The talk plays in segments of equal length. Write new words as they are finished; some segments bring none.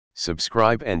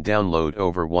Subscribe and download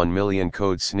over 1 million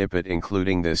code snippet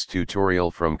including this tutorial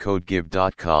from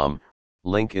codegive.com,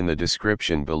 link in the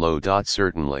description below.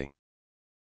 Certainly.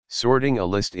 Sorting a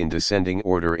list in descending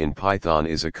order in Python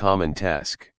is a common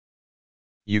task.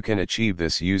 You can achieve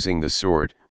this using the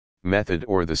sort method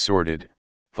or the sorted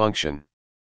function.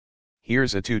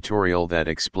 Here's a tutorial that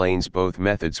explains both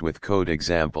methods with code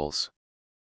examples.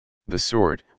 The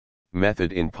sort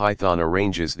method in Python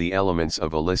arranges the elements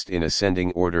of a list in ascending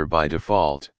order by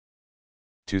default.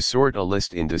 To sort a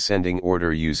list in descending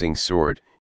order using sort,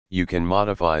 you can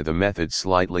modify the method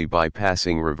slightly by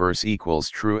passing reverse equals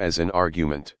true as an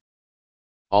argument.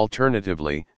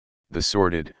 Alternatively, the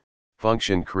sorted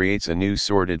function creates a new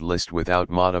sorted list without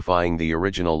modifying the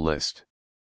original list.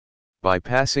 By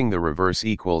passing the reverse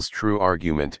equals true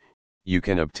argument, you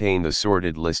can obtain the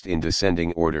sorted list in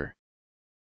descending order.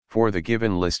 For the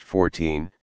given list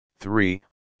 14, 3,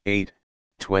 8,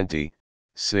 20,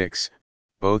 6,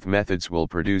 both methods will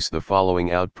produce the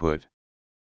following output.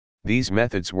 These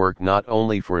methods work not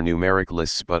only for numeric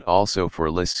lists but also for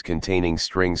lists containing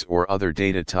strings or other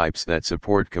data types that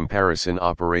support comparison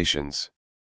operations.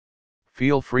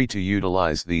 Feel free to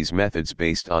utilize these methods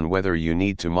based on whether you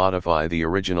need to modify the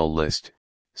original list,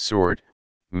 sort,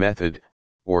 method,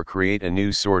 or create a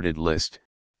new sorted list,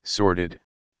 sorted,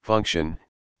 function,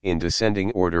 in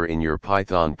descending order in your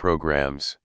Python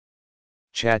programs.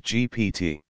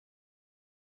 ChatGPT